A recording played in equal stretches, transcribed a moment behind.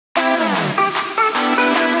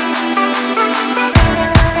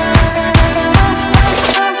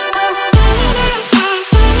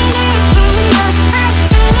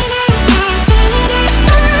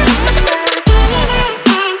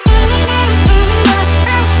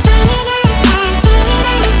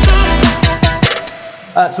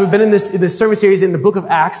So we've been in this sermon series in the book of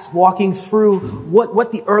Acts, walking through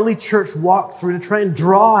what the early church walked through to try and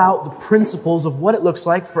draw out the principles of what it looks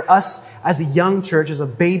like for us as a young church, as a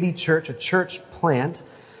baby church, a church plant,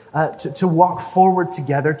 to walk forward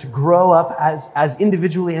together, to grow up as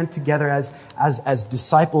individually and together as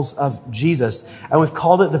disciples of Jesus. And we've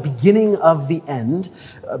called it the beginning of the end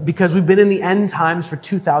because we've been in the end times for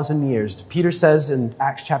 2,000 years. Peter says in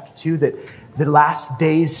Acts chapter 2 that the last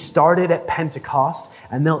days started at Pentecost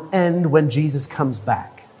and they'll end when Jesus comes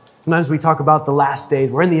back. Sometimes we talk about the last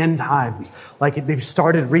days. We're in the end times, like they've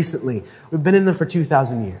started recently. We've been in them for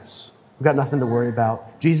 2,000 years. We've got nothing to worry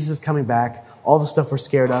about. Jesus is coming back. All the stuff we're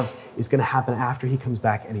scared of is going to happen after he comes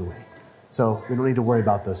back anyway. So we don't need to worry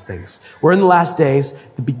about those things. We're in the last days,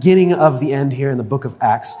 the beginning of the end here in the book of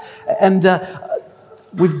Acts. And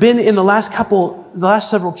we've been in the last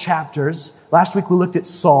several chapters. Last week we looked at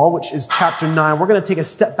Saul, which is chapter 9. We're going to take a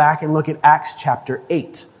step back and look at Acts chapter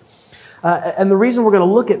 8. And the reason we're going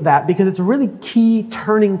to look at that, because it's a really key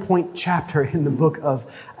turning point chapter in the book of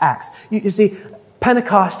Acts. You see,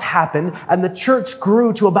 Pentecost happened and the church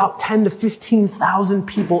grew to about 10 to 15,000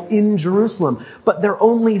 people in Jerusalem. But they've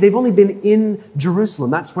only been in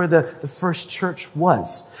Jerusalem. That's where the first church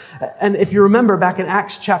was. And if you remember back in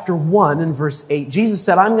Acts chapter 1 and verse 8, Jesus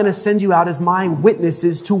said, I'm going to send you out as my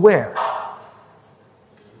witnesses to where?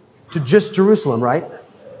 To just Jerusalem, right?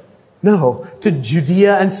 No, to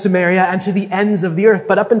Judea and Samaria and to the ends of the earth.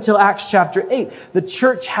 But up until Acts chapter 8, the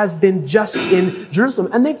church has been just in Jerusalem.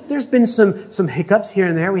 And there's been some hiccups here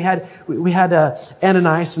and there. We had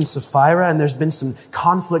Ananias and Sapphira, and there's been some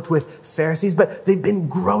conflict with Pharisees, but they've been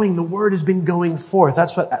growing. The word has been going forth.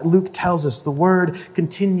 That's what Luke tells us. The word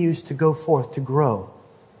continues to go forth, to grow.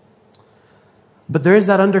 But there is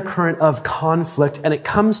that undercurrent of conflict, and it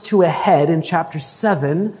comes to a head in chapter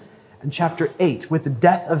 7 and chapter 8 with the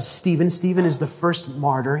death of Stephen. Stephen is the first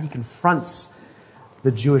martyr. He confronts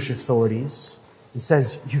the Jewish authorities and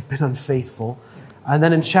says, you've been unfaithful. And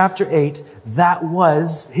then in chapter 8,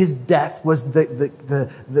 his death was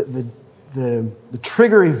the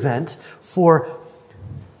trigger event for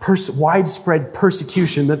widespread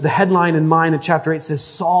persecution. The headline in mine in chapter 8 says,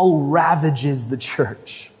 Saul ravages the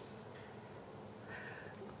church.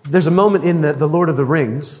 There's a moment in the Lord of the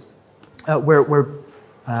Rings where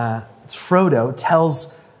Frodo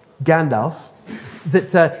tells Gandalf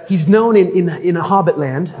that he's known in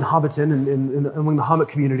Hobbitland, in Hobbiton, and among the Hobbit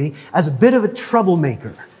community, as a bit of a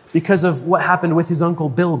troublemaker because of what happened with his uncle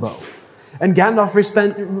Bilbo. And Gandalf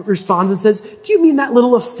responds and says, do you mean that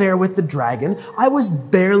little affair with the dragon? I was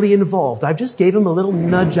barely involved. I just gave him a little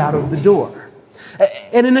nudge out of the door.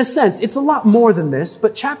 And in a sense, it's a lot more than this,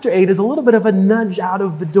 but chapter 8 is a little bit of a nudge out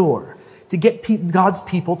of the door to get God's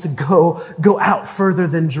people to go out further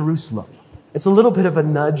than Jerusalem. It's a little bit of a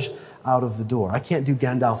nudge out of the door. I can't do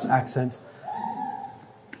Gandalf's accent.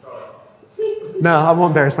 No, I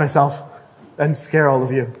won't embarrass myself and scare all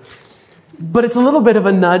of you. But it's a little bit of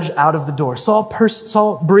a nudge out of the door.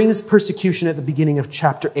 Saul brings persecution at the beginning of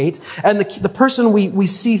chapter 8. And the person we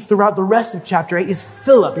see throughout the rest of chapter 8 is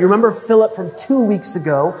Philip. You remember Philip from 2 weeks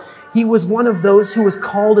ago? He was one of those who was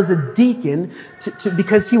called as a deacon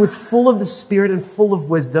because he was full of the Spirit and full of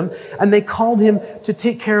wisdom. And they called him to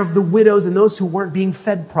take care of the widows and those who weren't being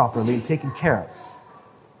fed properly and taken care of.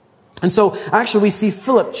 And so actually we see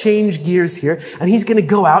Philip change gears here, and he's going to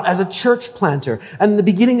go out as a church planter. And in the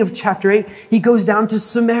beginning of chapter 8, he goes down to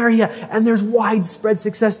Samaria, and there's widespread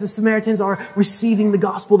success. The Samaritans are receiving the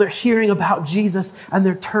gospel. They're hearing about Jesus, and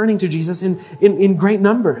they're turning to Jesus in great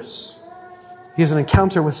numbers. He has an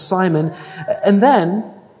encounter with Simon. And then,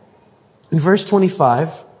 in verse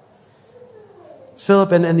 25,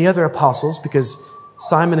 Philip and the other apostles, because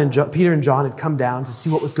Simon and Peter and John had come down to see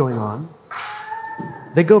what was going on,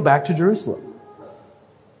 they go back to Jerusalem.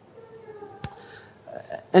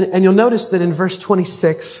 And you'll notice that in verse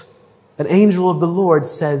 26, an angel of the Lord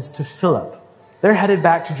says to Philip, they're headed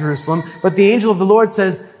back to Jerusalem, but the angel of the Lord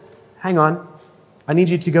says, hang on, I need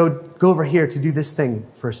you to go over here to do this thing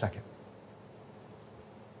for a second.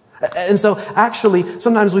 And so actually,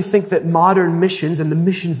 sometimes we think that modern missions and the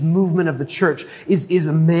missions movement of the church is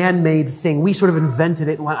a man-made thing. We sort of invented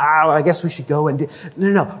it and went, I guess we should go and do.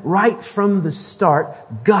 No. Right from the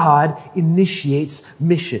start, God initiates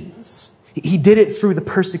missions. He did it through the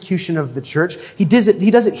persecution of the church. He does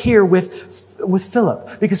it here with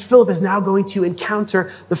Philip, because Philip is now going to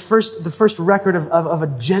encounter the first record of a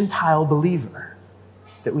Gentile believer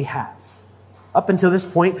that we have. Up until this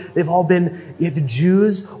point, they've all been either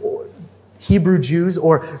Jews, or Hebrew Jews,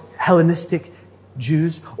 or Hellenistic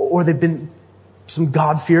Jews, or they've been some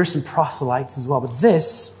God-fearers, some proselytes as well. But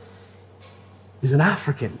this is an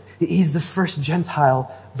African. He's the first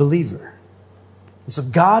Gentile believer. And so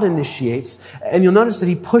God initiates, and you'll notice that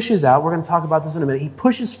he pushes out, we're going to talk about this in a minute, he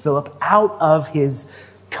pushes Philip out of his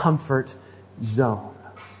comfort zone.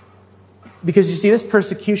 Because you see, this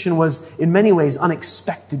persecution was in many ways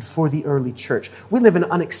unexpected for the early church. We live in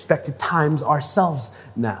unexpected times ourselves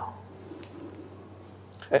now.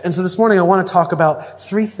 And so this morning I want to talk about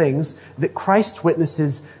 3 things that Christ's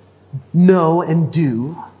witnesses know and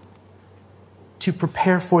do to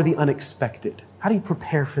prepare for the unexpected. How do you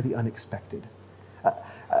prepare for the unexpected?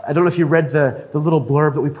 I don't know if you read the little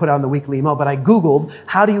blurb that we put out in the weekly email, but I Googled,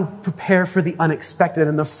 how do you prepare for the unexpected?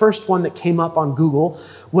 And the first one that came up on Google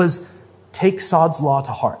was, take Sod's Law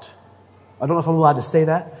to heart. I don't know if I'm allowed to say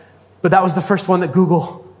that, but that was the first one that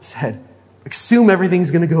Google said. Assume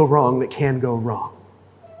everything's going to go wrong that can go wrong.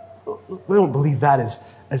 We don't believe that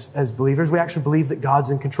as believers. We actually believe that God's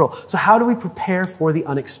in control. So how do we prepare for the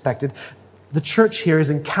unexpected? The church here is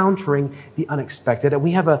encountering the unexpected. And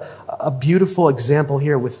we have a beautiful example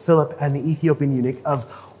here with Philip and the Ethiopian eunuch of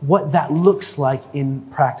what that looks like in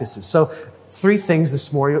practices. So 3 things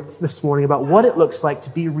this morning about what it looks like to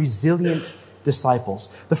be resilient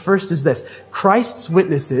disciples. The first is this. Christ's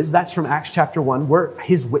witnesses, that's from Acts chapter 1, we're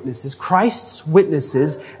his witnesses. Christ's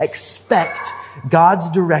witnesses expect God's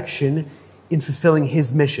direction in fulfilling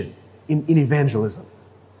his mission, in evangelism.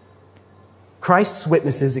 Christ's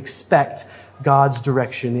witnesses expect God's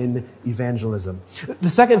direction in evangelism. The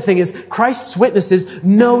second thing is Christ's witnesses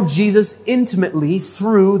know Jesus intimately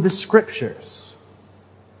through the scriptures.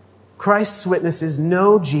 Christ's witnesses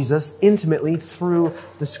know Jesus intimately through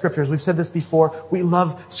the scriptures. We've said this before. We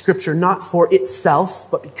love scripture not for itself,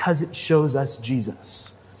 but because it shows us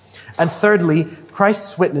Jesus. And thirdly,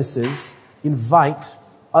 Christ's witnesses invite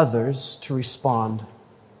others to respond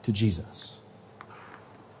to Jesus.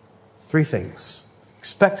 3 things.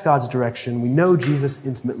 Expect God's direction. We know Jesus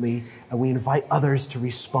intimately, and we invite others to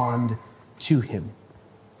respond to him.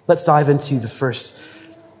 Let's dive into the first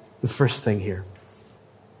thing here.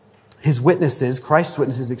 His witnesses, Christ's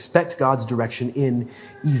witnesses, expect God's direction in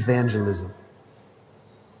evangelism.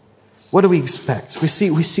 What do we expect? We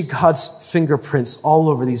see God's fingerprints all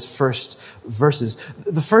over these first verses.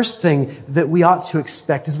 The first thing that we ought to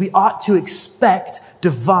expect is we ought to expect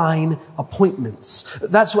divine appointments.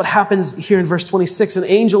 That's what happens here in verse 26. An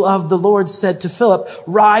angel of the Lord said to Philip,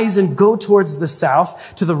 rise and go towards the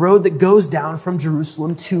south to the road that goes down from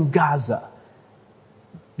Jerusalem to Gaza.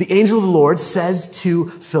 The angel of the Lord says to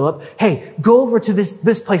Philip, hey, go over to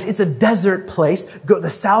this place. It's a desert place. Go the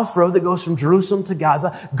south road that goes from Jerusalem to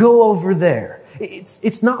Gaza. Go over there.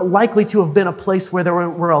 It's not likely to have been a place where there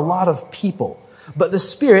were a lot of people. But the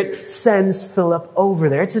Spirit sends Philip over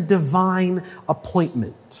there. It's a divine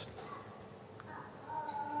appointment.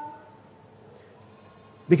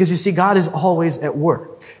 Because you see, God is always at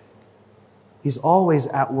work. He's always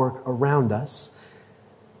at work around us.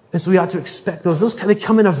 And so we ought to expect those. They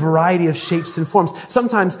come in a variety of shapes and forms.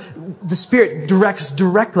 Sometimes the Spirit directs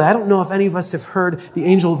directly. I don't know if any of us have heard the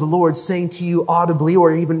angel of the Lord saying to you audibly,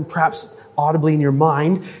 or even perhaps audibly in your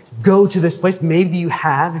mind, go to this place. Maybe you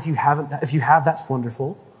have. If you have, that's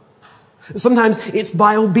wonderful. Sometimes it's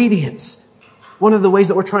by obedience. One of the ways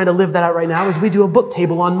that we're trying to live that out right now is we do a book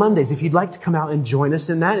table on Mondays. If you'd like to come out and join us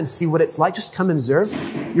in that and see what it's like, just come and observe.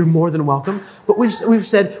 You're more than welcome. But we've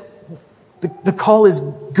said, the call is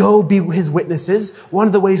go be his witnesses. One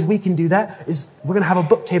of the ways we can do that is we're going to have a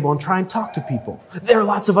book table and try and talk to people. There are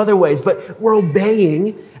lots of other ways, but we're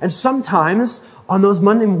obeying. And sometimes on those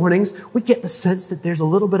Monday mornings, we get the sense that there's a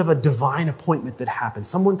little bit of a divine appointment that happens.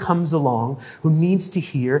 Someone comes along who needs to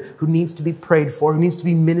hear, who needs to be prayed for, who needs to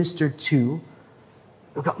be ministered to.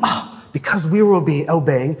 We go, because we were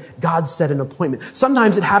obeying, God set an appointment.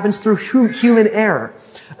 Sometimes it happens through human error.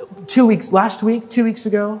 2 weeks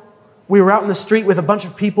ago, we were out in the street with a bunch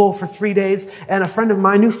of people for 3 days, and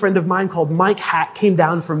a new friend of mine called Mike Hack came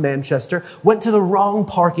down from Manchester, went to the wrong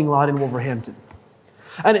parking lot in Wolverhampton.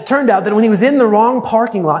 And it turned out that when he was in the wrong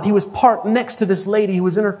parking lot, he was parked next to this lady who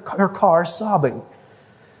was in her car sobbing.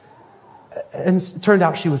 And it turned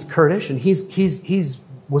out she was Kurdish, and he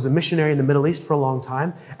was a missionary in the Middle East for a long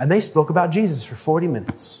time, and they spoke about Jesus for 40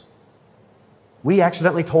 minutes. We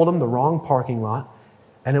accidentally told him the wrong parking lot,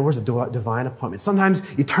 and it was a divine appointment. Sometimes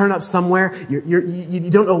you turn up somewhere, you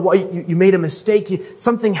don't know why, you made a mistake,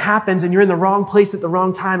 something happens and you're in the wrong place at the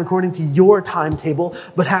wrong time according to your timetable,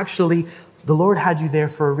 but actually the Lord had you there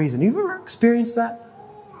for a reason. You've ever experienced that?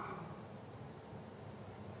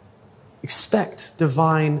 Expect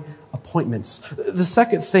divine appointments. The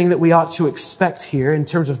second thing that we ought to expect here in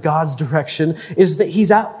terms of God's direction is that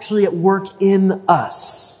he's actually at work in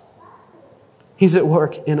us. He's at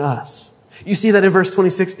work in us. You see that in verse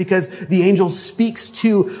 26 because the angel speaks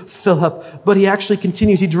to Philip, but he actually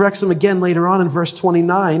continues. He directs him again later on in verse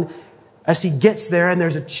 29 as he gets there, and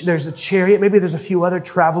there's a chariot. Maybe there's a few other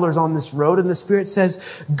travelers on this road, and the Spirit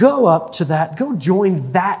says, go up to that, go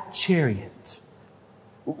join that chariot.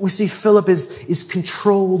 We see Philip is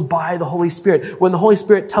controlled by the Holy Spirit. When the Holy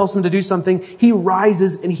Spirit tells him to do something, he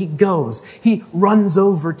rises and he goes. He runs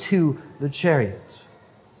over to the chariot.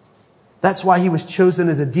 That's why he was chosen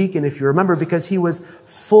as a deacon, if you remember, because he was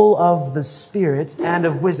full of the Spirit and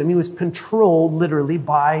of wisdom. He was controlled literally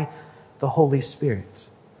by the Holy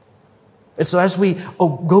Spirit. And so as we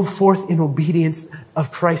go forth in obedience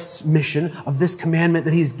of Christ's mission, of this commandment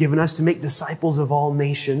that he's given us to make disciples of all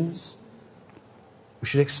nations, we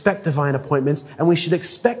should expect divine appointments, and we should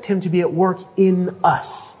expect him to be at work in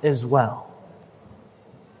us as well.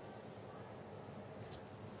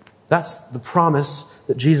 That's the promise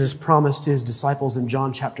that Jesus promised to his disciples in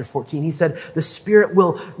John chapter 14. He said, the Spirit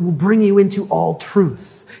will bring you into all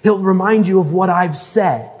truth. He'll remind you of what I've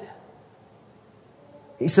said.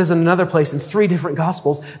 He says in another place in 3 different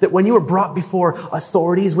Gospels that when you are brought before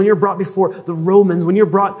authorities, when you're brought before the Romans, when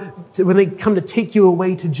they come to take you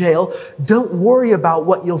away to jail, don't worry about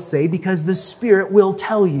what you'll say because the Spirit will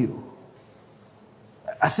tell you.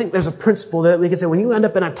 I think there's a principle that we can say when you end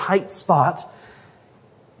up in a tight spot,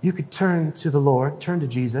 you could turn to the Lord, turn to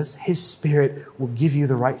Jesus. His Spirit will give you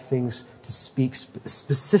the right things to speak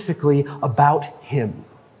specifically about him.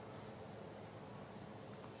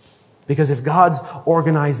 Because if God's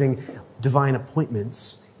organizing divine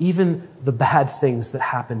appointments, even the bad things that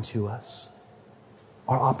happen to us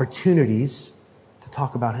are opportunities to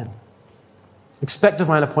talk about him. Expect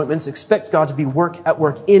divine appointments, expect God to be at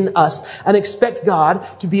work in us, and expect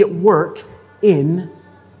God to be at work in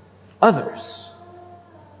others.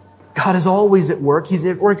 God is always at work. He's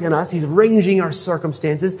at work in us. He's arranging our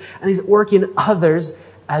circumstances, and he's at work in others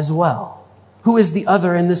as well. Who is the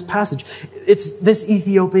other in this passage? It's this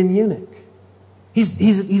Ethiopian eunuch.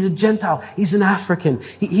 He's a Gentile. He's an African.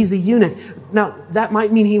 He's a eunuch. Now, that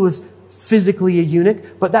might mean he was physically a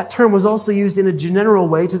eunuch, but that term was also used in a general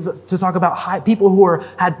way to talk about people who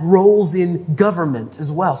had roles in government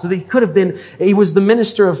as well. So he was the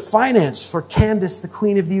minister of finance for Candace, the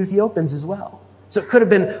queen of the Ethiopians as well. So it could have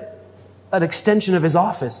been an extension of his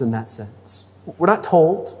office in that sense. We're not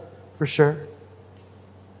told for sure.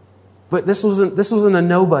 But this wasn't a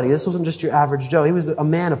nobody. This wasn't just your average Joe. He was a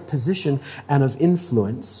man of position and of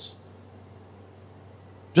influence.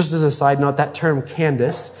 Just as a side note, that term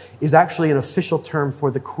Candace is actually an official term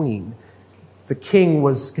for the queen. The king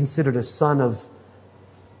was considered a son of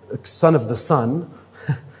the sun,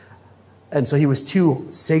 and so he was too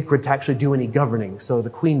sacred to actually do any governing. So the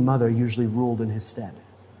queen mother usually ruled in his stead.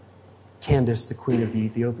 Candace, the queen of the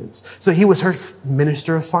Ethiopians. So he was her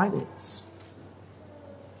minister of finance.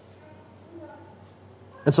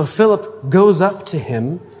 And so Philip goes up to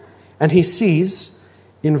him, and he sees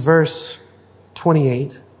in verse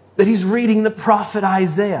 28 that he's reading the prophet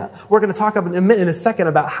Isaiah. We're going to talk in a second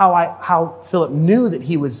about how Philip knew that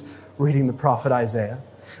he was reading the prophet Isaiah.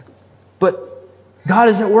 But God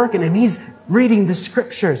is at work in him. He's reading the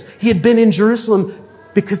scriptures. He had been in Jerusalem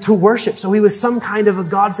to worship, so he was some kind of a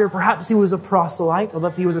God-fearer. Perhaps he was a proselyte, although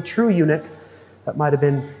if he was a true eunuch, that might have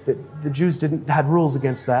been that the Jews had rules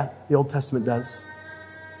against that. The Old Testament does.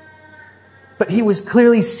 But he was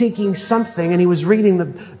clearly seeking something, and he was reading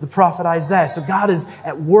the prophet Isaiah. So God is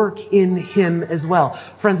at work in him as well.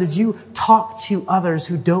 Friends, as you talk to others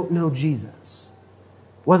who don't know Jesus,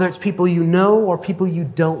 whether it's people you know or people you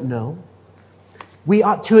don't know, we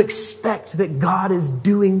ought to expect that God is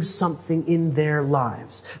doing something in their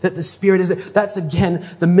lives. That the Spirit that's again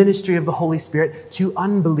the ministry of the Holy Spirit to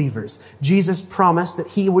unbelievers. Jesus promised that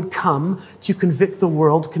he would come to convict the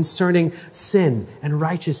world concerning sin and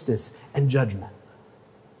righteousness and judgment.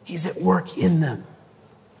 He's at work in them.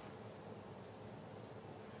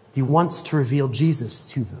 He wants to reveal Jesus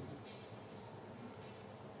to them.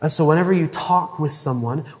 And so whenever you talk with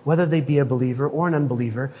someone, whether they be a believer or an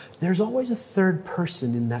unbeliever, there's always a third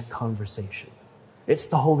person in that conversation. It's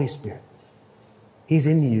the Holy Spirit. He's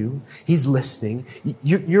in you. He's listening.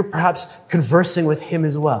 You're perhaps conversing with him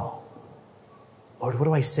as well. Lord, what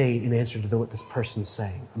do I say in answer to what this person's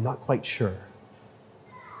saying? I'm not quite sure.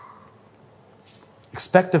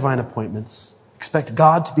 Expect divine appointments. Expect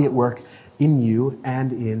God to be at work in you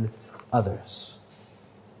and in others.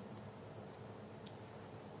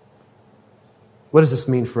 What does this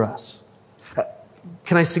mean for us?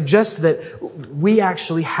 Can I suggest that we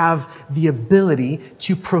actually have the ability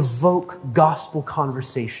to provoke gospel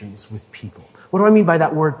conversations with people? What do I mean by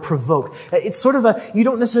that word provoke? It's sort of you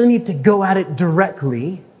don't necessarily need to go at it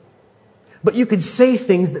directly, But you could say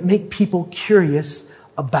things that make people curious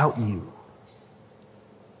about you.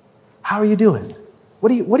 How are you doing?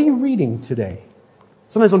 What are you reading today?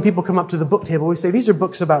 Sometimes when people come up to the book table, we say, these are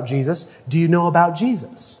books about Jesus. Do you know about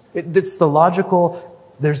Jesus? It's the logical,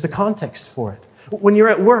 there's the context for it. When you're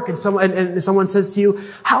at work and someone says to you,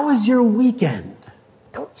 how was your weekend?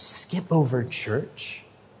 Don't skip over church.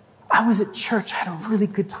 I was at church. I had a really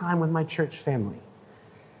good time with my church family.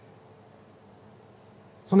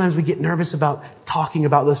 Sometimes we get nervous about talking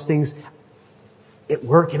about those things at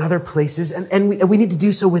work and other places, and we need to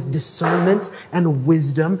do so with discernment and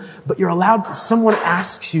wisdom, but you're allowed to, someone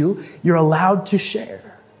asks you, you're allowed to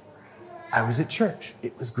share. I was at church.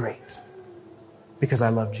 It was great because I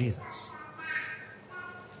love Jesus.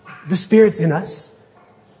 The Spirit's in us.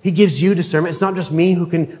 He gives you discernment. It's not just me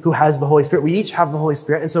who has the Holy Spirit. We each have the Holy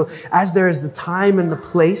Spirit. And so as there is the time and the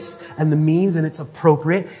place and the means and it's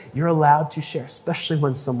appropriate, you're allowed to share, especially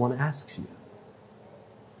when someone asks you.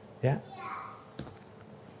 Yeah?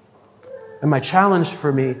 And my challenge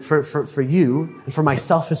for me, for you, and for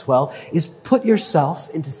myself as well, is put yourself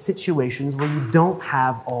into situations where you don't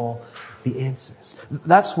have all the answers.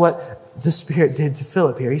 That's what the Spirit did to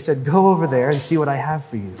Philip here. He said, go over there and see what I have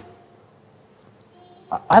for you.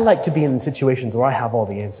 I like to be in situations where I have all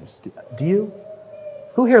the answers. Do you?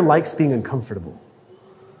 Who here likes being uncomfortable?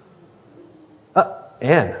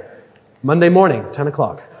 Anne, Monday morning, 10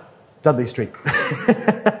 o'clock, Dudley Street.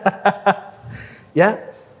 Yeah?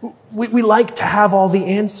 We like to have all the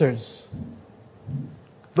answers.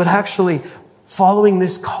 But actually, following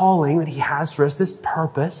this calling that He has for us, this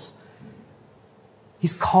purpose,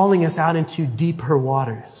 He's calling us out into deeper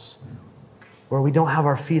waters where we don't have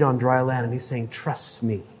our feet on dry land. And He's saying, trust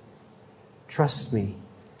me. Trust me.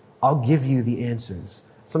 I'll give you the answers.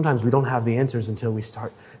 Sometimes we don't have the answers until we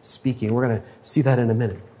start speaking. We're going to see that in a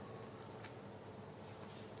minute.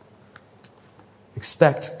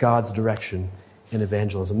 Expect God's direction in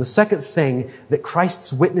evangelism. The second thing that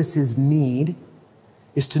Christ's witnesses need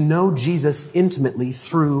is to know Jesus intimately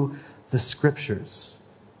through the Scriptures.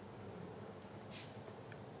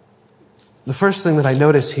 The first thing that I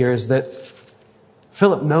notice here is that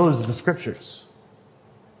Philip knows the Scriptures.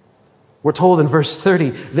 We're told in verse 30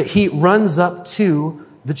 that he runs up to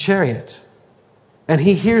the chariot and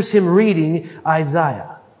he hears him reading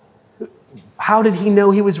Isaiah. How did he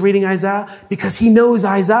know he was reading Isaiah? Because he knows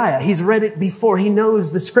Isaiah. He's read it before. He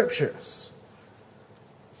knows the Scriptures.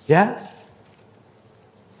 Yeah?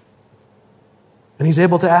 And he's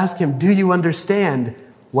able to ask him, do you understand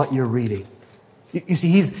what you're reading? You see,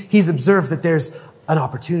 he's observed that there's an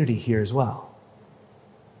opportunity here as well.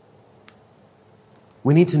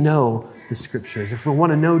 We need to know the Scriptures. If we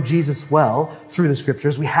want to know Jesus well through the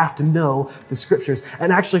Scriptures, we have to know the Scriptures.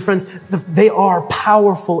 And actually, friends, they are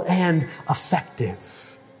powerful and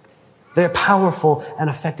effective. They're powerful and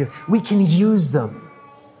effective. We can use them.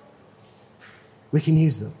 We can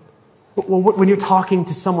use them. When you're talking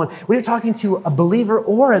to someone, when you're talking to a believer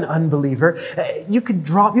or an unbeliever, you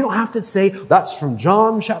don't have to say, that's from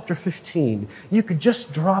John chapter 15. You could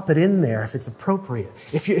just drop it in there if it's appropriate.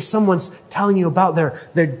 If someone's telling you about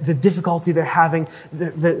the difficulty they're having,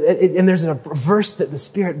 and there's a verse that the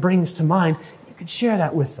Spirit brings to mind, you could share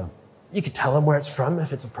that with them. You could tell them where it's from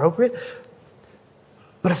if it's appropriate.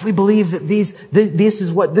 But if we believe that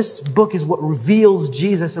this book is what reveals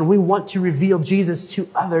Jesus, and we want to reveal Jesus to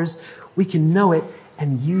others, we can know it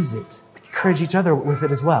and use it. We can encourage each other with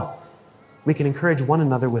it as well. We can encourage one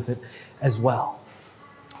another with it as well.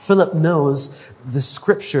 Philip knows the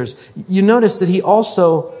Scriptures. You notice that he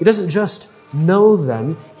doesn't just know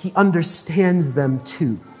them, he understands them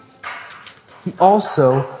too. He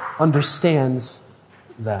also understands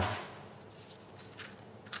them.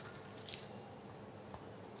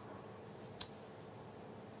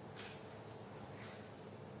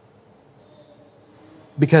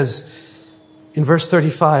 Because in verse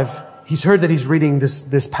 35, he's heard that he's reading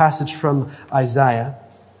this passage from Isaiah.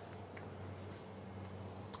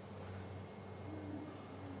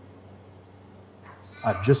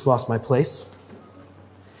 I've just lost my place.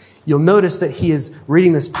 You'll notice that he is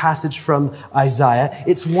reading this passage from Isaiah.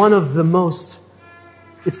 It's the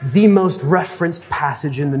most referenced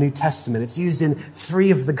passage in the New Testament. It's used in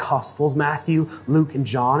 3 of the Gospels, Matthew, Luke, and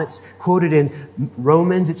John. It's quoted in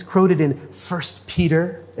Romans. It's quoted in 1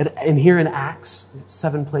 Peter, and here in Acts,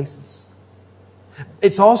 7 places.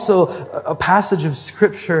 It's also a passage of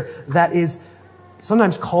Scripture that is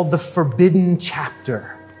sometimes called the forbidden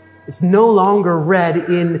chapter. It's no longer read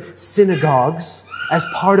in synagogues as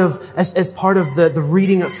part of the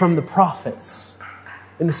reading from the prophets.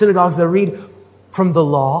 In the synagogues, they read from the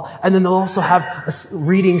law, and then they'll also have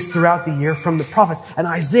readings throughout the year from the prophets. And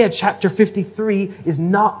Isaiah chapter 53 is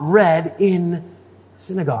not read in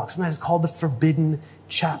synagogues. Sometimes it's called the forbidden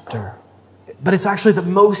chapter. But it's actually the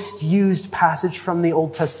most used passage from the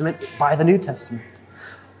Old Testament by the New Testament.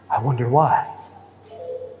 I wonder why.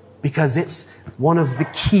 Because it's one of the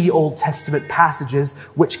key Old Testament passages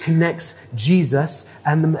which connects Jesus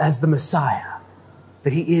as the Messiah.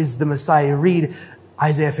 That he is the Messiah. You read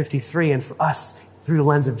Isaiah 53, and for us, through the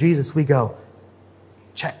lens of Jesus, we go,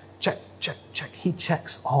 check, check, check, check. He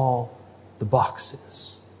checks all the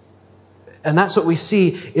boxes. And that's what we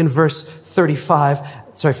see in verse 34.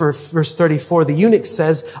 The eunuch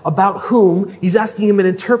says, about whom, he's asking him an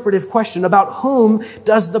interpretive question, about whom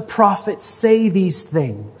does the prophet say these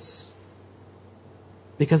things?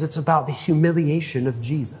 Because it's about the humiliation of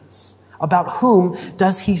Jesus. About whom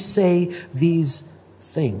does he say these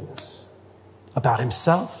things? About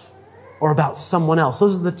himself or about someone else?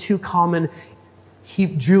 Those are the two common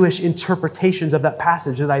Jewish interpretations of that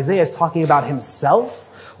passage, that Isaiah is talking about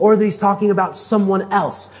himself or that he's talking about someone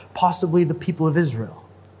else, possibly the people of Israel,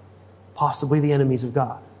 possibly the enemies of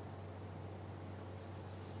God.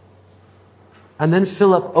 And then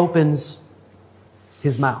Philip opens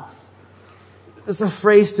his mouth. It's a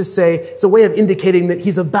phrase to say, it's a way of indicating that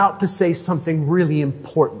he's about to say something really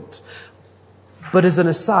important. But as an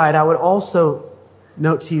aside, I would also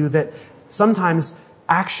note to you that sometimes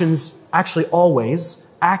actions, actually always,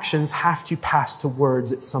 actions have to pass to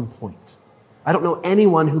words at some point. I don't know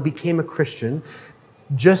anyone who became a Christian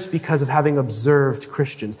just because of having observed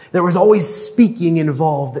Christians. There was always speaking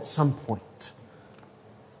involved at some point.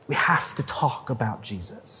 We have to talk about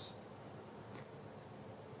Jesus.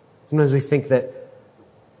 Sometimes we think that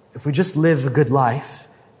if we just live a good life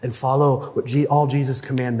and follow all Jesus'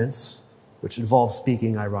 commandments, which involves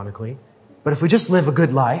speaking, ironically, but if we just live a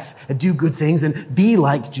good life and do good things and be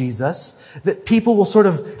like Jesus, that people will sort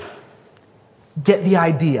of get the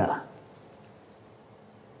idea.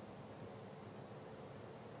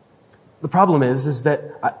 The problem is that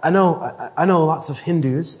I know lots of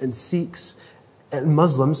Hindus and Sikhs and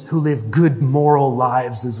Muslims who live good moral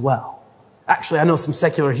lives as well. Actually, I know some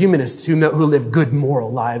secular humanists who live good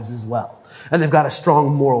moral lives as well. And they've got a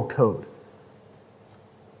strong moral code.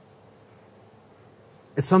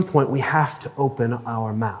 At some point, we have to open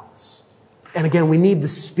our mouths. And again, we need the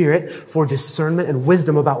Spirit for discernment and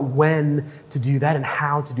wisdom about when to do that and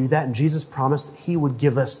how to do that. And Jesus promised that he would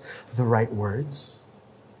give us the right words.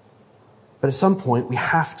 But at some point, we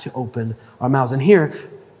have to open our mouths. And here,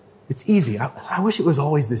 it's easy. I wish it was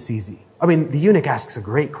always this easy. I mean, the eunuch asks a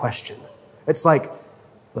great question. It's like,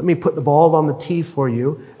 let me put the ball on the tee for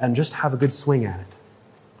you and just have a good swing at it.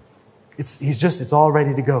 It's all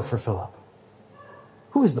ready to go for Philip.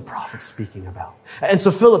 Who is the prophet speaking about? And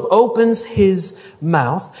so Philip opens his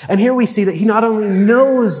mouth, and here we see that he not only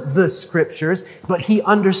knows the scriptures, but he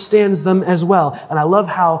understands them as well. And I love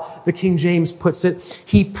how the King James puts it.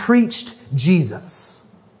 He preached Jesus.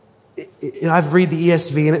 I've read the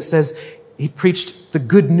ESV, and it says he preached the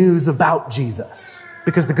good news about Jesus,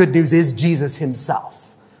 because the good news is Jesus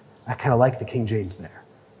himself. I kind of like the King James there.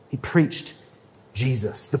 He preached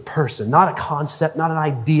Jesus, the person, not a concept, not an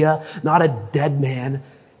idea, not a dead man,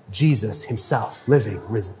 Jesus himself, living,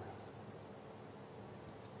 risen.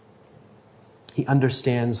 He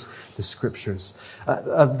understands the scriptures.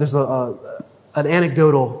 There's an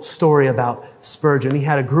anecdotal story about Spurgeon. He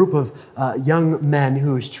had a group of young men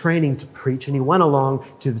who was training to preach, and he went along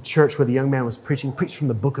to the church where the young man was preaching, preached from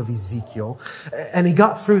the book of Ezekiel, and he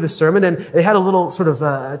got through the sermon, and they had a little sort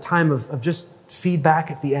of time of just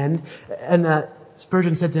feedback at the end, and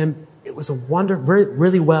Spurgeon said to him, it was a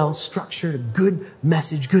really well structured, good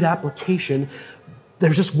message, good application.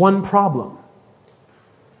 There's just one problem.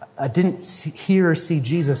 I didn't hear or see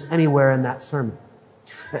Jesus anywhere in that sermon.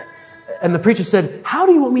 And the preacher said, how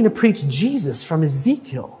do you want me to preach Jesus from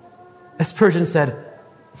Ezekiel? And Spurgeon said,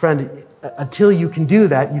 friend, until you can do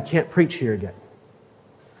that, you can't preach here again.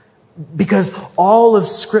 Because all of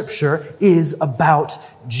Scripture is about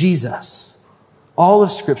Jesus. All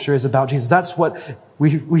of Scripture is about Jesus. That's what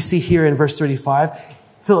we see here in verse 35.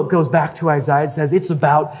 Philip goes back to Isaiah and says, it's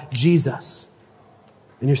about Jesus.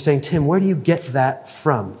 And you're saying, Tim, where do you get that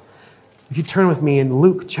from? If you turn with me in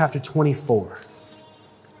Luke chapter 24.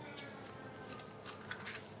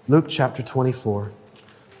 Luke chapter 24.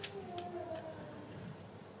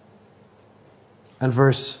 And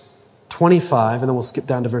verse 25, and then we'll skip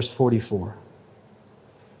down to verse 44.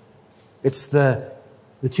 It's the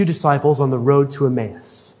two disciples on the road to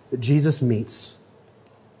Emmaus that Jesus meets.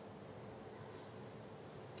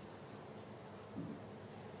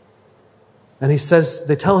 And he says,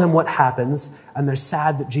 they tell him what happens, and they're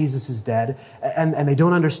sad that Jesus is dead, and they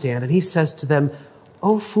don't understand. And he says to them,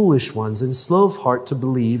 "O foolish ones, and slow of heart to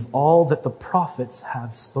believe all that the prophets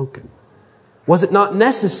have spoken. Was it not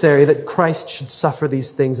necessary that Christ should suffer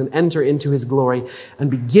these things and enter into his glory?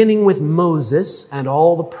 And beginning with Moses and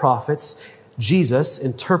all the prophets, Jesus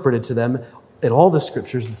interpreted to them in all the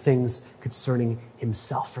scriptures the things concerning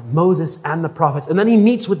himself," from Moses and the prophets. And then he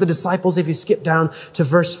meets with the disciples. If you skip down to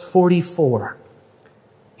verse 44,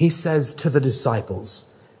 he says to the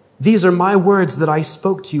disciples, "These are my words that I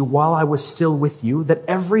spoke to you while I was still with you, that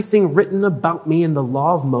everything written about me in the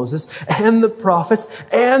law of Moses and the prophets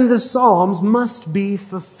and the Psalms must be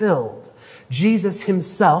fulfilled." Jesus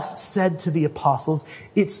himself said to the apostles,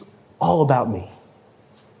 it's all about me.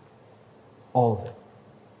 All of it.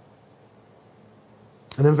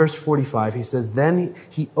 And then verse 45, he says, "Then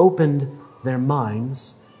he opened their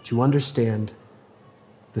minds to understand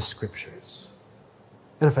the scriptures."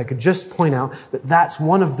 And if I could just point out that that's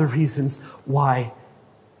one of the reasons why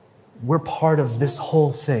we're part of this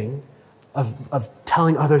whole thing of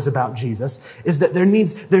telling others about Jesus, is that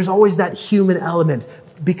there's always that human element.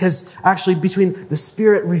 Because actually between the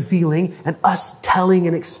Spirit revealing and us telling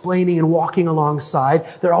and explaining and walking alongside,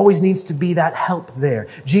 there always needs to be that help there.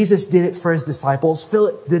 Jesus did it for his disciples.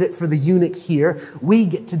 Philip did it for the eunuch here. We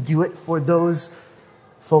get to do it for those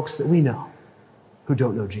folks that we know who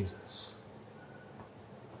don't know Jesus.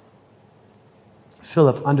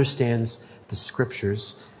 Philip understands the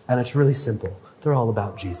scriptures, and it's really simple. They're all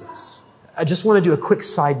about Jesus. I just want to do a quick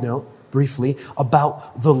side note, briefly,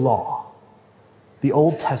 about the law. The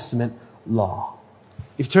Old Testament law.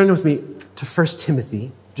 If you turn with me to 1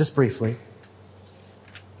 Timothy, just briefly.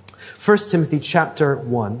 1 Timothy chapter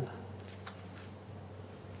 1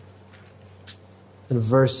 and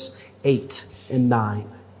verse 8 and 9.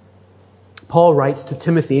 Paul writes to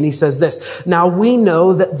Timothy and he says this, "Now we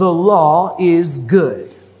know that the law is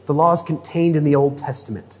good." The law is contained in the Old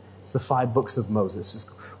Testament. It's the 5 books of Moses, is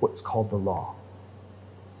what's called the law.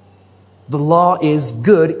 The law is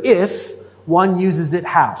good if one uses it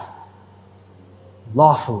how?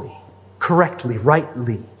 Lawfully, correctly,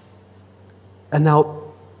 rightly. And now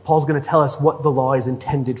Paul's going to tell us what the law is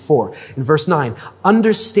intended for. In verse 9,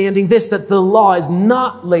 "Understanding this, that the law is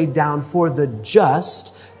not laid down for the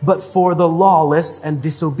just, but for the lawless and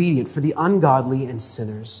disobedient, for the ungodly and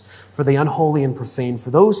sinners, for the unholy and profane, for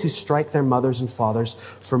those who strike their mothers and fathers,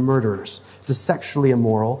 for murderers, the sexually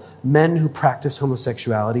immoral, men who practice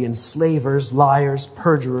homosexuality, enslavers, liars,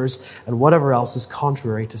 perjurers, and whatever else is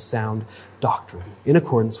contrary to sound doctrine, in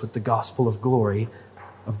accordance with the gospel of glory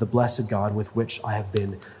of the blessed God with which I have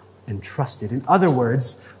been entrusted." In other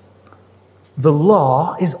words, the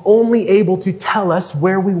law is only able to tell us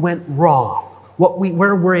where we went wrong,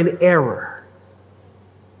 where we're in error.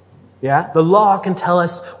 Yeah, the law can tell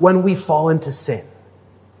us when we fall into sin.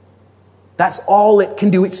 That's all it can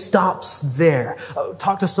do. It stops there.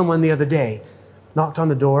 Talked to someone the other day, knocked on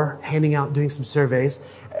the door, handing out, doing some surveys.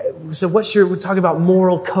 So we're talking about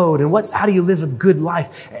moral code and how do you live a good life?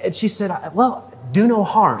 And she said, well, do no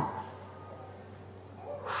harm.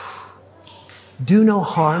 Do no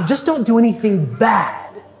harm. Just don't do anything bad.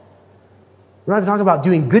 We're not talking about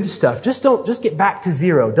doing good stuff. Just get back to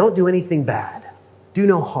zero. Don't do anything bad. Do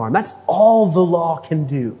no harm. That's all the law can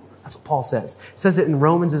do. That's what Paul says. He says it in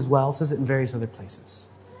Romans as well. He says it in various other places.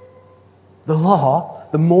 The law,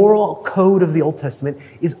 the moral code of the Old Testament,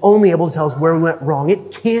 is only able to tell us where we went wrong. It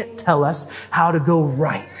can't tell us how to go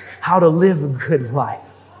right, how to live a good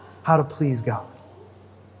life, how to please God.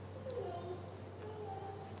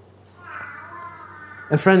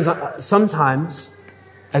 And friends, sometimes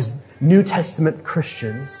as New Testament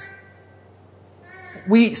Christians,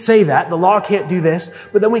 we say that the law can't do this,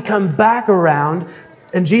 but then we come back around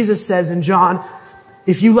and Jesus says in John,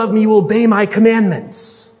 "If you love me, you will obey my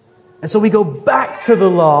commandments." And so we go back to the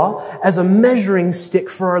law as a measuring stick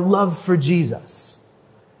for our love for Jesus.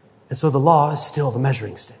 And so the law is still the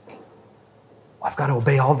measuring stick. I've got to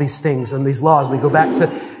obey all these things and these laws. We go back to,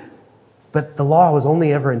 but the law was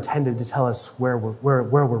only ever intended to tell us where we're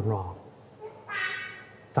wrong,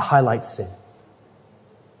 to highlight sin.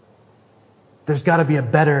 There's got to be a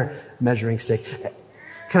better measuring stick.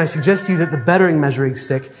 Can I suggest to you that the bettering measuring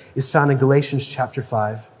stick is found in Galatians chapter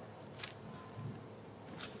 5?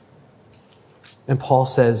 And Paul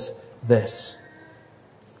says this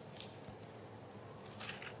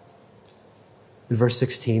in verse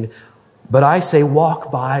 16, "But I say,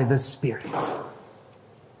 walk by the Spirit,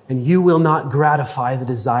 and you will not gratify the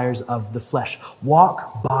desires of the flesh."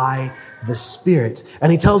 Walk by the Spirit.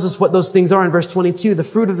 And he tells us what those things are in verse 22. The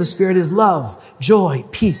fruit of the Spirit is love, joy,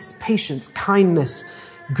 peace, patience, kindness,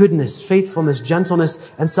 goodness, faithfulness, gentleness,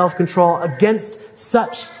 and self-control. Against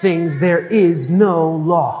such things there is no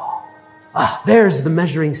law. There's the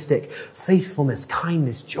measuring stick. Faithfulness,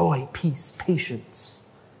 kindness, joy, peace, patience.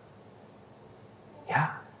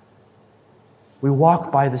 Yeah. We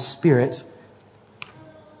walk by the Spirit.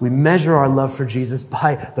 We measure our love for Jesus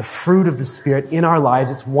by the fruit of the Spirit in our lives.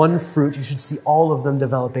 It's one fruit. You should see all of them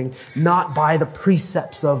developing, not by the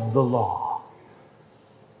precepts of the law.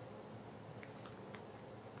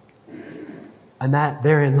 And that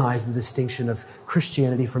therein lies the distinction of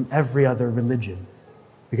Christianity from every other religion.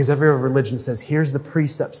 Because every other religion says, here's the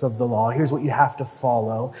precepts of the law. Here's what you have to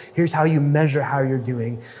follow. Here's how you measure how you're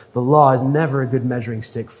doing. The law is never a good measuring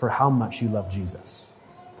stick for how much you love Jesus.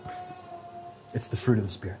 It's the fruit of the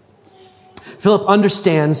Spirit. Philip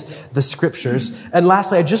understands the Scriptures. And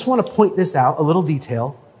lastly, I just want to point this out, a little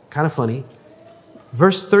detail, kind of funny.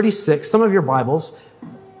 Verse 36, some of your Bibles,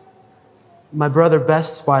 my brother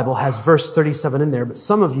Best's Bible has verse 37 in there, but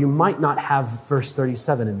some of you might not have verse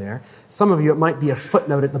 37 in there. Some of you, it might be a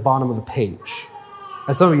footnote at the bottom of the page.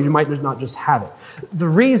 And some of you might not just have it. The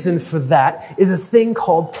reason for that is a thing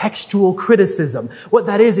called textual criticism. What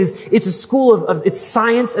that is it's a school of it's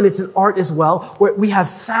science and it's an art as well, where we have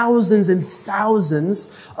thousands and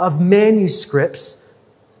thousands of manuscripts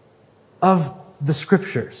of the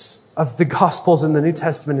Scriptures, of the Gospels and the New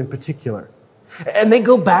Testament in particular. And they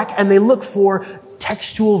go back and they look for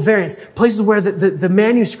textual variants, places where the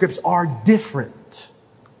manuscripts are different.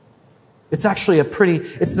 It's actually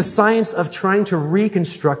it's the science of trying to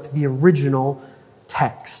reconstruct the original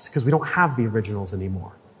text, because we don't have the originals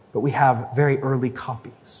anymore, but we have very early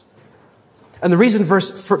copies. And the reason verse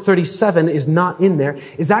 37 is not in there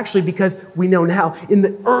is actually because we know now in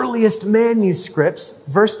the earliest manuscripts,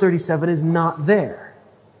 verse 37 is not there.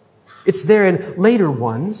 It's there in later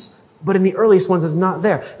ones, but in the earliest ones it's not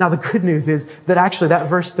there. Now the good news is that actually that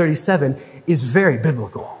verse 37 is very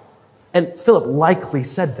biblical. And Philip likely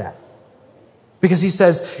said that. Because he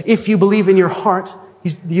says, if you believe in your heart,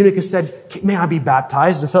 the eunuch has said, may I be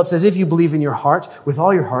baptized? And Philip says, if you believe in your heart, with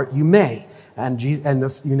all your heart, you may. And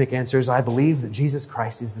the eunuch answers, I believe that Jesus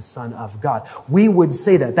Christ is the Son of God. We would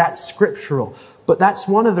say that. That's scriptural. But that's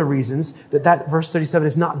one of the reasons that verse 37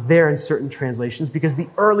 is not there in certain translations, because the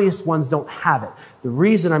earliest ones don't have it. The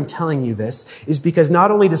reason I'm telling you this is because not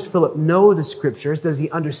only does Philip know the Scriptures, does he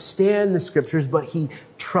understand the Scriptures, but he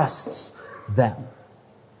trusts them,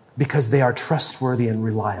 because they are trustworthy and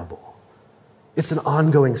reliable. It's an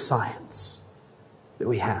ongoing science that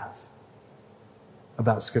we have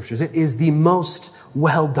about Scriptures. It is the most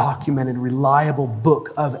well-documented, reliable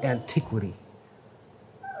book of antiquity.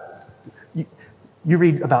 You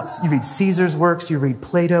read Caesar's works, you read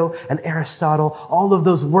Plato and Aristotle, all of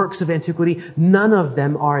those works of antiquity, none of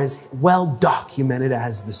them are as well-documented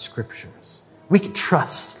as the Scriptures. We can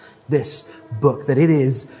trust this book, that it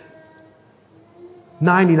is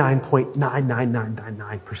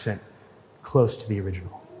 99.99999% close to the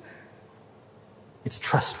original. It's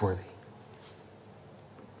trustworthy.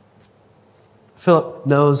 Philip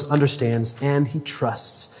knows, understands, and he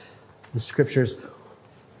trusts the Scriptures.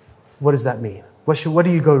 What does that mean? What do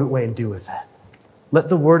you go away and do with that? Let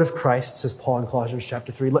the word of Christ, says Paul in Colossians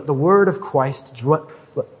chapter 3, let the word of Christ,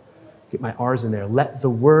 get my R's in there, let the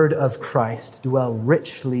word of Christ dwell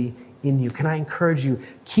richly in you. Can I encourage you,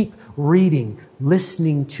 keep reading,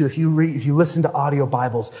 listening to, if you listen to audio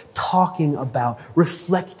Bibles, talking about,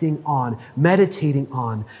 reflecting on, meditating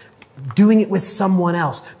on, doing it with someone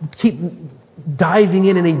else. Keep diving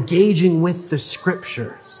in and engaging with the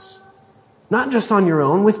Scriptures. Not just on your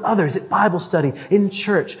own, with others, at Bible study, in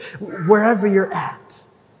church, wherever you're at.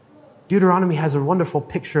 Deuteronomy has a wonderful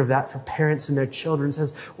picture of that for parents and their children. It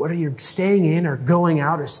says, whether you're staying in or going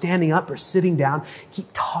out or standing up or sitting down, keep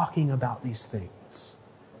talking about these things.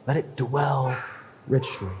 Let it dwell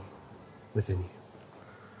richly within you.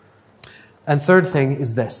 And third thing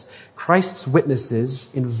is this: Christ's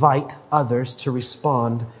witnesses invite others to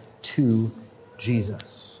respond to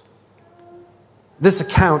Jesus. This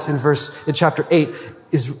account in chapter 8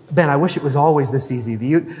 is, Ben, I wish it was always this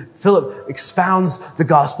easy. Philip expounds the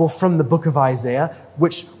gospel from the book of Isaiah,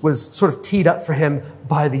 which was sort of teed up for him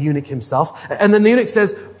by the eunuch himself. And then the eunuch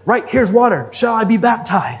says, right, here's water. Shall I be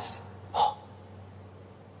baptized? Oh,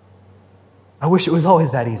 I wish it was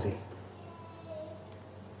always that easy.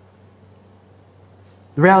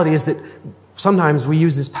 The reality is that sometimes we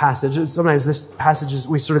use this passage, we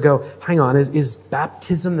sort of go, hang on, is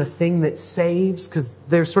baptism the thing that saves? Because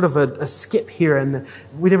there's sort of a skip here and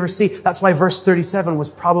we never see. That's why verse 37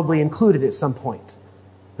 was probably included at some point.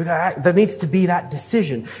 There needs to be that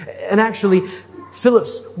decision. And actually,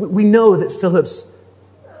 we know that Philip's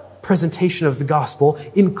presentation of the gospel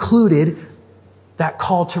included that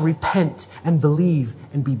call to repent and believe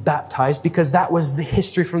and be baptized, because that was the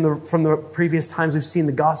history from the previous times we've seen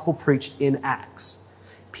the gospel preached in Acts.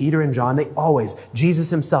 Peter and John,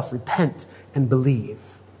 Jesus himself, repent and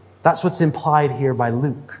believe. That's what's implied here by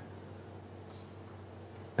Luke.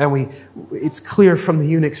 And it's clear from the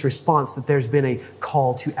eunuch's response that there's been a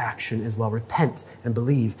call to action as well. Repent and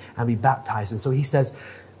believe and be baptized. And so he says,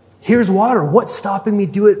 here's water. What's stopping me?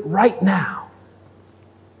 Do it right now.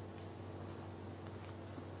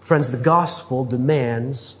 Friends, the gospel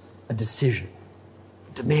demands a decision.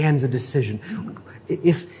 It demands a decision.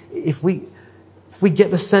 If we get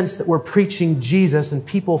the sense that we're preaching Jesus and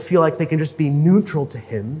people feel like they can just be neutral to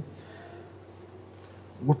him,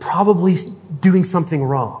 we're probably doing something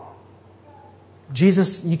wrong.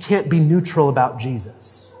 Jesus, you can't be neutral about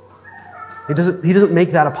Jesus. He doesn't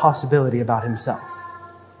make that a possibility about himself.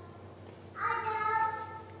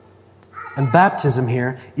 And baptism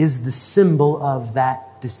here is the symbol of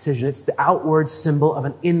that decision. It's the outward symbol of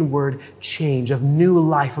an inward change, of new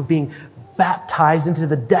life, of being baptized into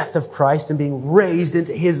the death of Christ and being raised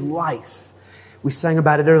into his life. We sang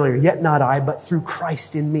about it earlier. Yet not I, but through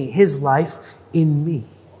Christ in me. His life in me.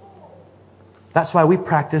 That's why we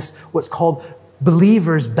practice what's called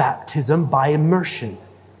believer's baptism by immersion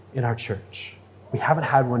in our church. We haven't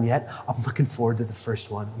had one yet. I'm looking forward to the first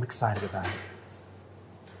one. I'm excited about it.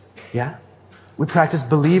 Yeah? We practice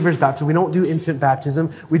believer's baptism. We don't do infant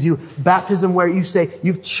baptism. We do baptism where you say,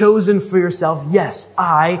 you've chosen for yourself, yes,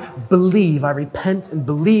 I believe, I repent and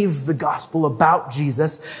believe the gospel about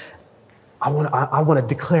Jesus. I want to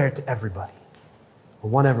declare it to everybody. I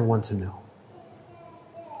want everyone to know.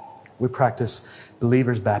 We practice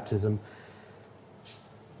believer's baptism.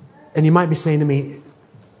 And you might be saying to me,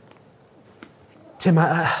 Tim,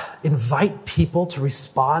 invite people to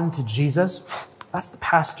respond to Jesus? That's the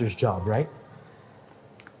pastor's job, right?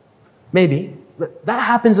 Maybe, but that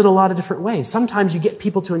happens in a lot of different ways. Sometimes you get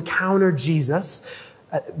people to encounter Jesus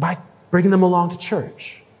by bringing them along to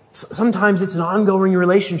church. Sometimes it's an ongoing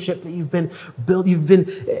relationship that you've been built.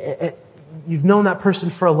 You've known that person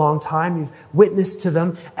for a long time. You've witnessed to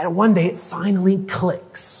them, and one day it finally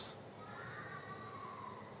clicks.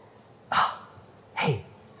 Hey,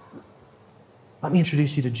 let me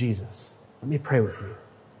introduce you to Jesus. Let me pray with you.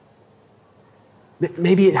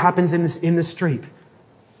 Maybe it happens in the street,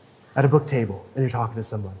 at a book table, and you're talking to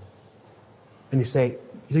someone. And you say,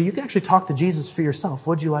 you can actually talk to Jesus for yourself.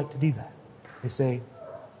 Would you like to do that? They say,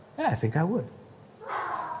 yeah, I think I would.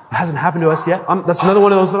 It hasn't happened to us yet. That's another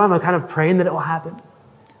one of those that I'm kind of praying that it will happen.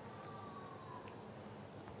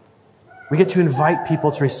 We get to invite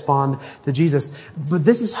people to respond to Jesus. But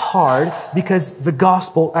this is hard because the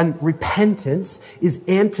gospel and repentance is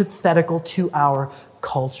antithetical to our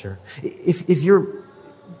culture.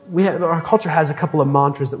 Our culture has a couple of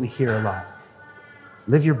mantras that we hear a lot.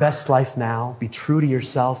 Live your best life now. Be true to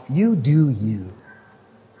yourself. You do you.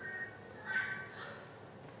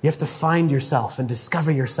 You have to find yourself and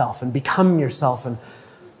discover yourself and become yourself. And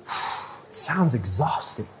it sounds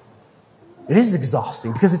exhausting. It is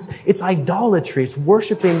exhausting because it's idolatry. It's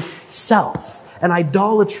worshiping self. And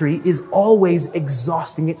idolatry is always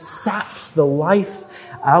exhausting. It saps the life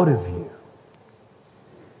out of you.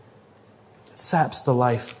 It saps the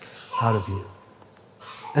life out of you.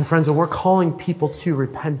 And friends, when we're calling people to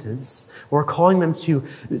repentance, we're calling them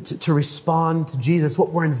to respond to Jesus,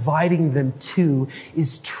 what we're inviting them to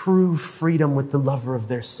is true freedom with the lover of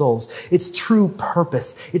their souls. It's true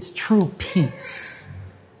purpose. It's true peace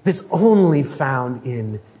that's only found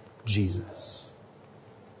in Jesus.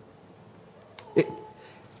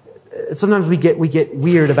 Sometimes we get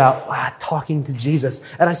weird about talking to Jesus.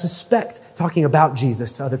 And I suspect talking about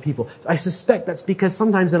Jesus to other people. I suspect that's because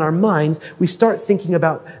sometimes in our minds, we start thinking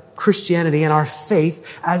about Christianity and our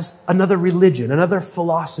faith as another religion, another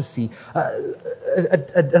philosophy,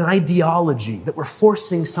 an ideology, that we're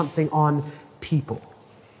forcing something on people.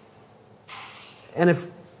 And if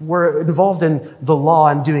we're involved in the law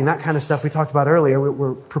and doing that kind of stuff we talked about earlier,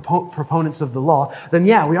 we're proponents of the law, then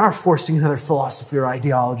yeah, we are forcing another philosophy or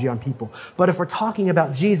ideology on people. But if we're talking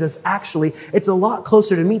about Jesus, actually, it's a lot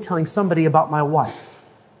closer to me telling somebody about my wife.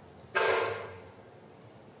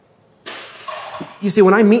 You see,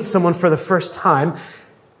 when I meet someone for the first time,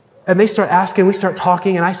 and they start asking, we start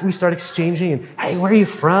talking, and we start exchanging, and hey, where are you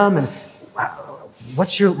from? And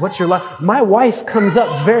what's your life? My wife comes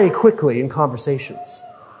up very quickly in conversations.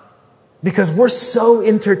 Because we're so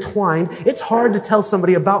intertwined, it's hard to tell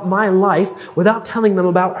somebody about my life without telling them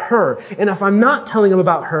about her. And if I'm not telling them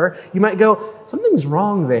about her, you might go, something's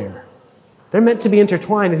wrong there. They're meant to be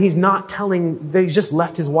intertwined, and he's just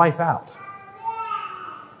left his wife out.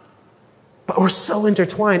 But we're so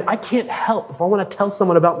intertwined. I can't help. If I want to tell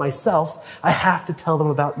someone about myself, I have to tell them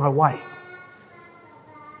about my wife.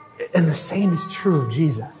 And the same is true of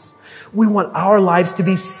Jesus. We want our lives to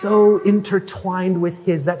be so intertwined with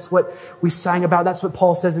his. That's what we sang about. That's what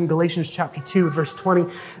Paul says in Galatians chapter 2, verse 20,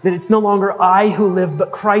 that it's no longer I who live,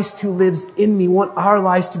 but Christ who lives in me. We want our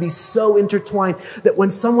lives to be so intertwined that when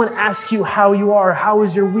someone asks you how you are, how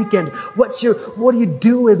was your weekend, what do you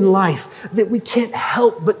do in life, that we can't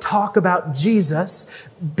help but talk about Jesus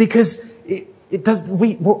because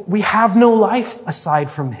we have no life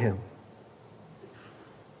aside from him.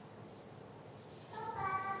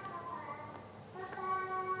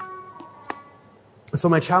 And so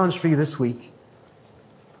my challenge for you this week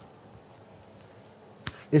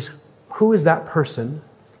is, who is that person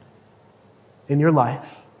in your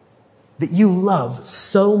life that you love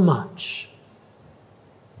so much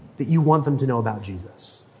that you want them to know about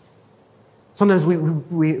Jesus? Sometimes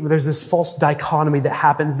there's this false dichotomy that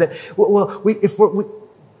happens that,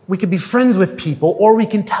 we could be friends with people or we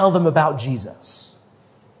can tell them about Jesus.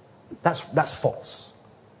 That's false.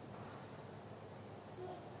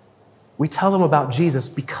 We tell them about Jesus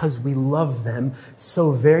because we love them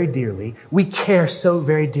so very dearly. We care so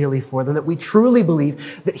very dearly for them that we truly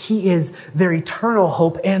believe that he is their eternal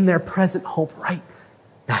hope and their present hope right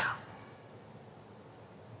now.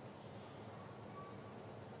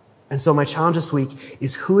 And so my challenge this week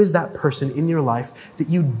is, who is that person in your life that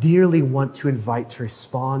you dearly want to invite to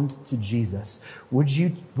respond to Jesus? Would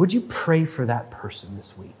you pray for that person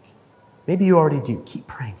this week? Maybe you already do. Keep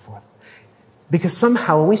praying for them. Because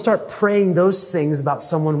somehow when we start praying those things about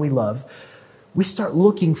someone we love, we start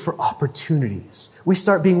looking for opportunities. We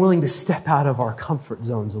start being willing to step out of our comfort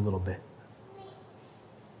zones a little bit.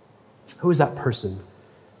 Who is that person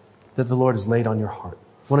that the Lord has laid on your heart?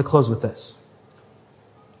 I want to close with this.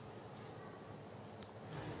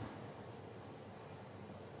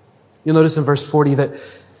 You'll notice in verse 40 that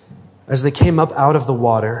as they came up out of the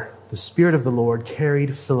water, the Spirit of the Lord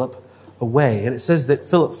carried Philip away. And it says that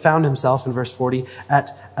Philip found himself, in verse 40,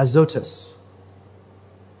 at Azotus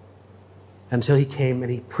until he came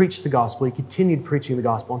and he preached the gospel. He continued preaching the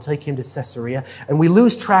gospel until he came to Caesarea. And we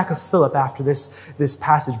lose track of Philip after this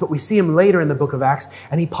passage, but we see him later in the book of Acts,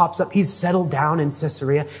 and he pops up. He's settled down in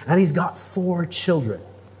Caesarea, and he's got 4 children,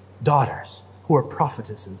 daughters, who are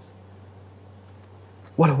prophetesses.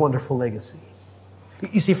 What a wonderful legacy.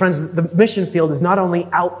 You see, friends, the mission field is not only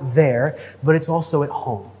out there, but it's also at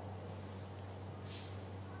home.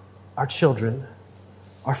 Our children,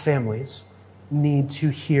 our families, need to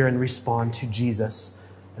hear and respond to Jesus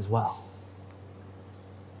as well.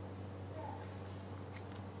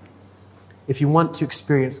 If you want to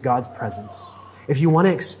experience God's presence, if you want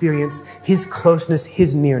to experience his closeness,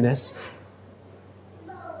 his nearness,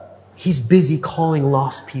 he's busy calling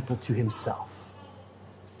lost people to himself.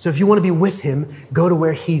 So if you want to be with him, go to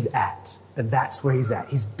where he's at. And that's where he's at.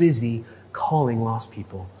 He's busy calling lost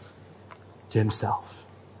people to himself.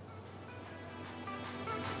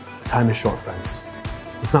 Time is short, friends.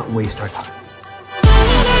 Let's not waste our time.